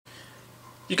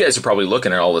You guys are probably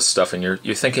looking at all this stuff and you're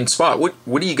thinking, Spot,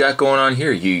 what do you got going on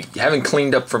here? You haven't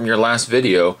cleaned up from your last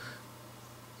video.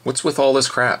 What's with all this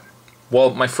crap?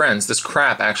 Well, my friends, this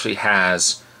crap actually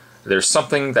there's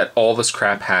something that all this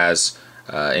crap has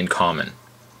in common.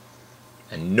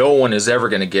 And no one is ever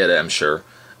going to get it, I'm sure.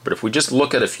 But if we just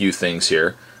look at a few things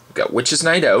here, we've got Witch's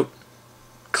Night Out,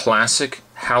 classic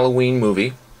Halloween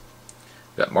movie.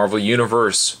 We've got Marvel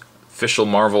Universe, official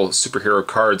Marvel Superhero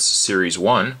Cards Series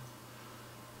 1.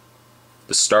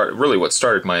 Really what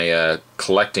started my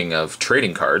collecting of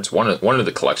trading cards, one of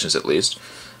the collections at least.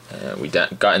 We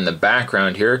got in the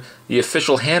background here the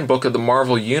official handbook of the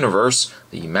Marvel Universe,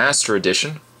 the Master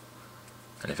Edition.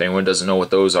 And if anyone doesn't know what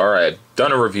those are, I've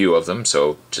done a review of them,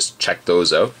 so just check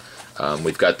those out.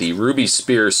 We've got the Ruby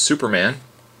Spears Superman,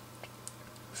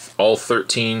 all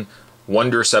 13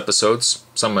 wondrous episodes.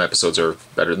 Some episodes are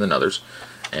better than others.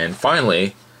 And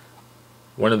finally,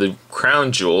 one of the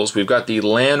crown jewels, we've got the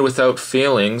Land Without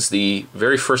Feelings, the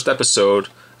very first episode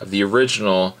of the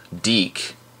original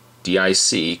DiC,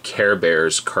 D-I-C, Care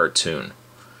Bears cartoon.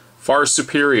 Far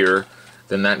superior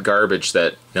than that garbage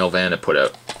that Nelvana put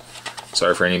out.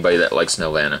 Sorry for anybody that likes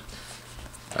Nelvana.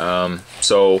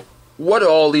 So, what do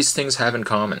all these things have in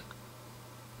common?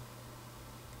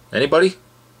 Anybody?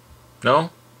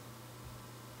 No?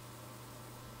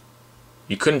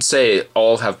 You couldn't say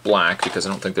all have black, because I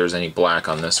don't think there's any black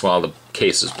on this. Well, the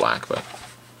case is black, but...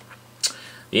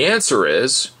 The answer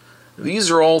is,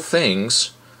 these are all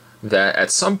things that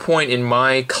at some point in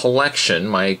my collection,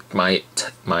 my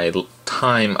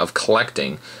time of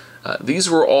collecting, these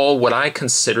were all what I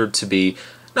considered to be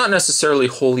not necessarily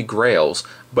holy grails,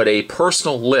 but a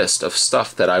personal list of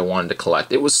stuff that I wanted to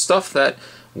collect. It was stuff that,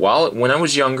 when I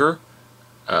was younger,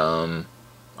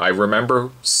 I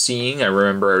remember seeing, I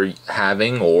remember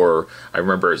having, or I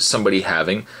remember somebody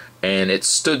having, and it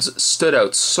stood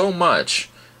out so much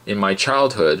in my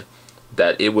childhood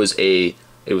that it was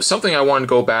something I wanted to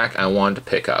go back, I wanted to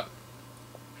pick up.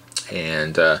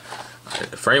 And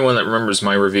for anyone that remembers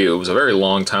my review, it was a very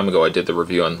long time ago I did the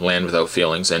review on Land Without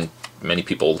Feelings, and many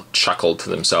people chuckled to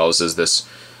themselves as this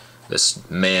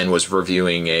man was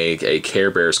reviewing a Care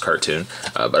Bears cartoon.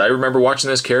 But I remember watching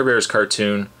this Care Bears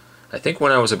cartoon, I think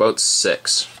when I was about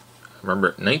 6. I remember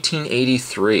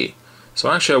 1983.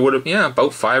 So actually I would have,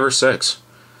 about 5 or 6.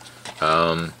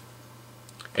 And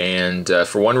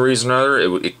for one reason or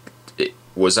another, it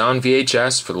was on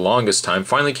VHS for the longest time.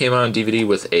 Finally came out on DVD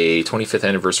with a 25th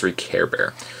anniversary Care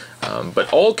Bear.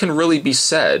 But all can really be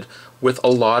said with a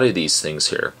lot of these things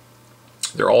here.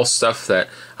 They're all stuff that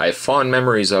I have fond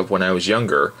memories of when I was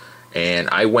younger, and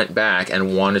I went back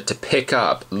and wanted to pick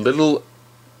up little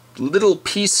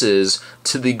pieces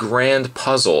to the grand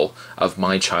puzzle of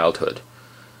my childhood.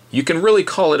 You can really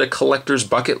call it a collector's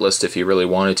bucket list if you really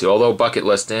wanted to, although bucket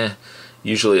list,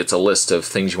 usually it's a list of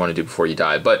things you want to do before you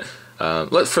die. But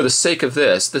for the sake of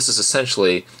this is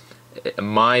essentially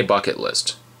my bucket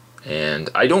list. And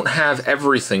I don't have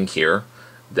everything here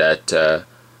that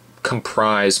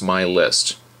comprise my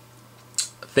list.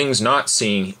 Things not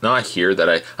here that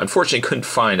I unfortunately couldn't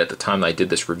find at the time I did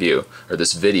this review, or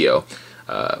this video.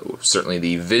 Certainly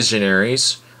the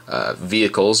Visionaries,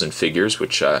 vehicles and figures,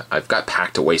 which I've got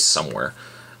packed away somewhere.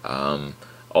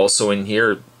 Also in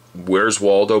here, Where's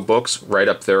Waldo books, right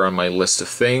up there on my list of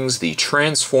things. The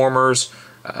Transformers,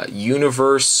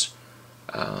 Universe,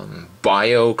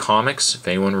 Bio comics, if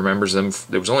anyone remembers them.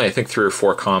 There was only, I think, 3 or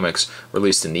 4 comics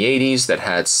released in the 80s that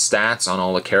had stats on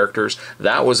all the characters.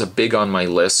 That was a big on my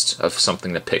list of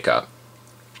something to pick up.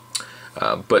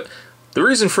 But the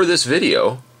reason for this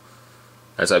video,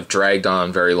 as I've dragged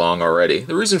on very long already,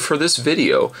 the reason for this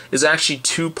video is actually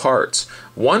 2 parts.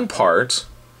 One part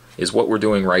is what we're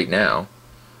doing right now,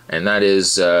 and that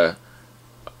is a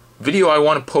video I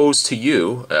want to pose to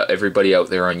you, everybody out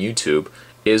there on YouTube,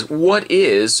 is what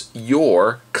is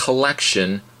your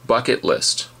collection bucket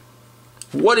list?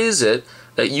 What is it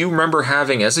that you remember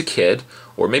having as a kid,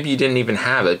 or maybe you didn't even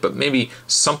have it, but maybe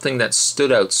something that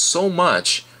stood out so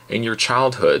much in your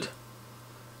childhood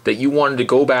that you wanted to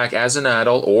go back as an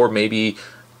adult, or maybe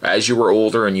as you were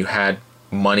older and you had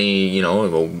money, you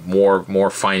know, more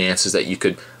finances that you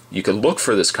could look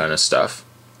for this kind of stuff.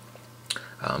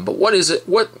 But what is it?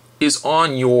 What is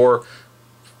on your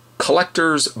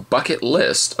collector's bucket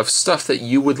list of stuff that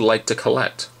you would like to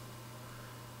collect?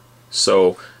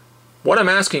 So what I'm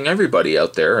asking everybody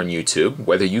out there on YouTube,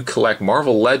 whether you collect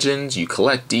Marvel Legends, you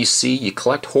collect DC, you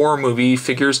collect horror movie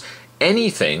figures,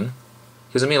 anything,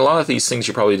 because I mean a lot of these things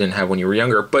you probably didn't have when you were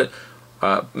younger, but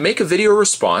make a video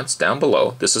response down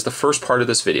below. This is the first part of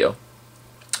this video.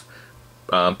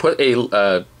 Put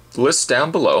a list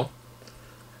down below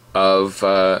of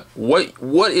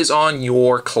what is on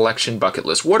your collection bucket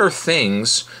list. What are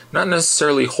things, not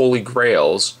necessarily holy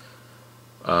grails,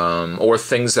 or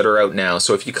things that are out now.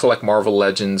 So if you collect Marvel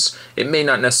Legends, it may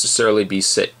not necessarily be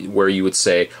where you would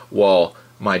say, well,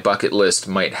 my bucket list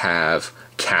might have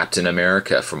Captain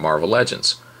America from Marvel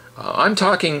Legends. I'm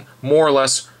talking more or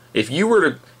less, if you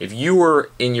were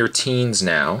in your teens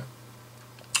now,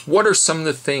 what are some of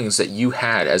the things that you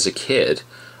had as a kid,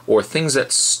 or things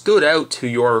that stood out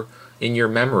to in your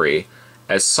memory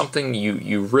as something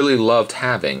you really loved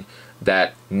having,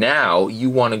 that now you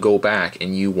want to go back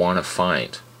and you want to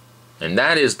find? And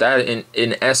that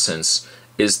in essence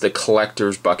is the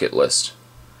collector's bucket list.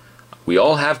 We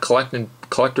all have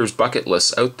collector's bucket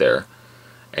lists out there,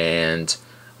 and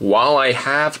while I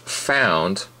have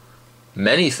found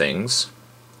many things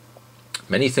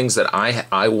that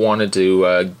I wanted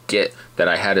to get, that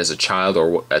I had as a child,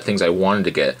 or things I wanted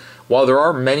to get, while there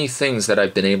are many things that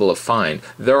I've been able to find,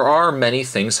 there are many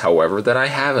things, however, that I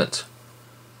haven't.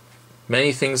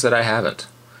 Many things that I haven't.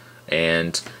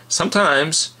 And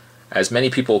sometimes, as many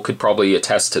people could probably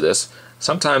attest to this,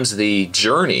 sometimes the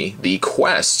journey, the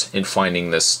quest in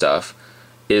finding this stuff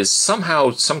is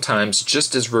sometimes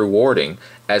just as rewarding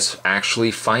as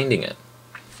actually finding it.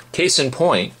 Case in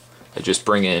point, I just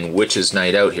bring in Witch's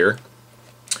Night Out here.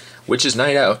 Witch's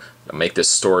Night Out, I'll make this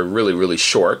story really, really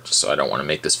short, so I don't want to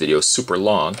make this video super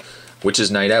long.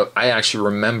 Witch's Night Out, I actually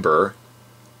remember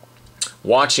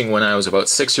watching when I was about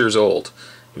 6 years old.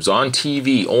 It was on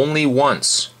TV only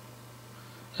once.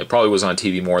 It probably was on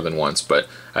TV more than once, but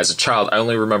as a child, I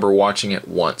only remember watching it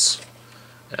once.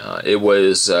 It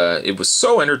was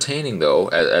so entertaining, though,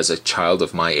 as a child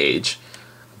of my age,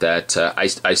 that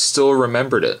I still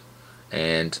remembered it.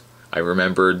 And I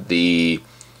remembered I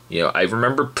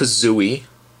remember Pazooie,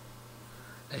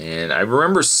 and I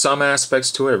remember some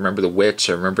aspects to it. I remember the witch,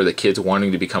 I remember the kids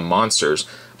wanting to become monsters,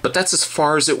 but that's as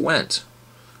far as it went.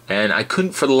 And I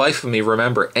couldn't for the life of me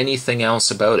remember anything else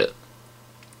about it.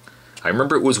 I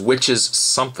remember it was Witch's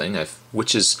something,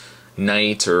 Witch's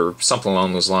Night or something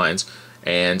along those lines.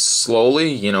 And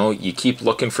slowly, you keep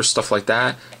looking for stuff like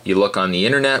that. You look on the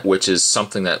internet, which is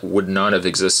something that would not have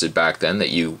existed back then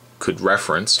that you could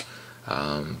reference.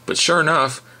 But sure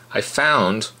enough, I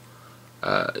found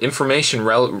information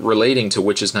relating to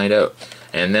Witch's Night Out.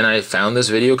 And then I found this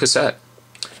video cassette.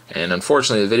 And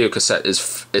unfortunately, the video cassette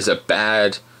is a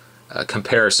bad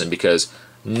comparison, because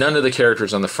none of the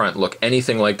characters on the front look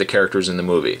anything like the characters in the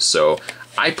movie. So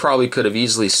I probably could have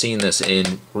easily seen this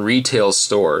in retail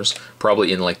stores,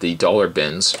 probably in like the dollar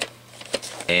bins,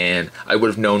 and I would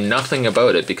have known nothing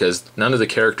about it because none of the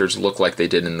characters look like they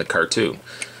did in the cartoon.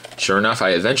 Sure enough,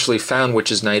 I eventually found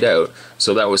Witch's Night Out,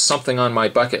 so that was something on my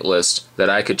bucket list that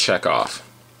I could check off.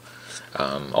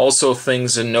 Also,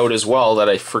 things to note as well that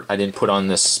I didn't put on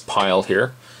this pile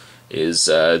here is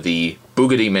the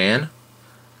Boogity Man,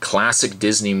 classic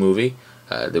Disney movie.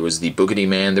 There was the Boogity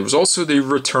Man. There was also the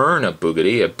Return of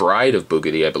Boogity, a Bride of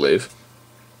Boogity, I believe.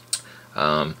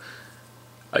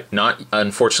 Not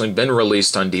unfortunately been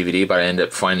released on DVD, but I ended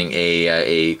up finding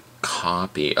a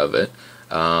copy of it.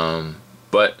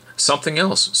 But something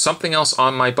else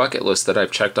on my bucket list that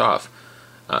I've checked off.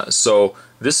 So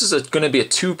this is going to be a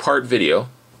two-part video.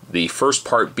 The first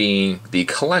part being the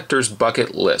collector's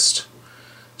bucket list.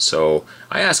 So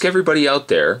I ask everybody out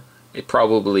there. It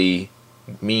probably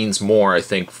means more, I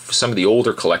think, for some of the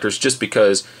older collectors, just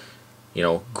because,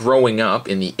 growing up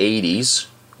in the 80s,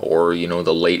 or,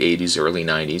 the late 80s, early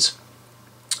 90s,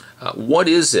 what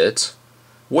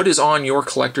is on your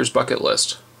collector's bucket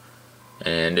list?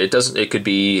 And it could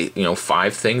be,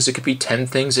 5 things, it could be 10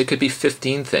 things, it could be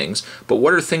 15 things, but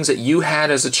what are things that you had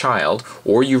as a child,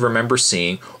 or you remember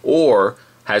seeing, or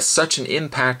has such an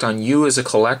impact on you as a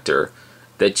collector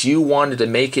that you wanted to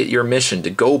make it your mission to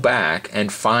go back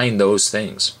and find those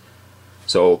things?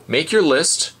 So make your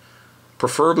list.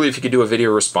 Preferably if you could do a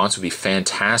video response would be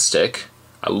fantastic.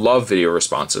 I love video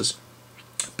responses.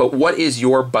 But what is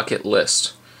your bucket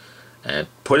list? And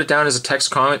put it down as a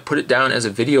text comment, put it down as a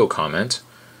video comment,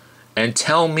 and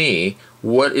tell me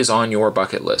what is on your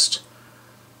bucket list.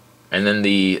 And then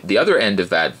the other end of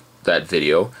that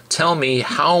video, tell me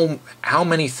how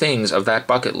many things of that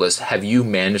bucket list have you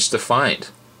managed to find?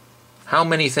 How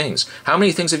many things? How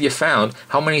many things have you found?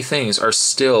 How many things are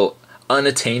still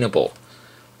unattainable?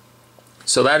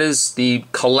 So that is the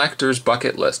collector's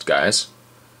bucket list, guys.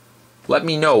 Let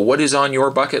me know what is on your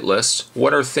bucket list.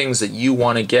 What are things that you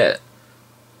want to get?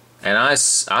 And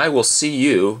I will see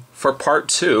you for part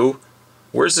 2.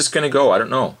 Where's this going to go? I don't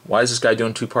know. Why is this guy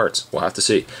doing 2 parts? We'll have to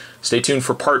see. Stay tuned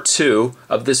for part 2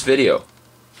 of this video.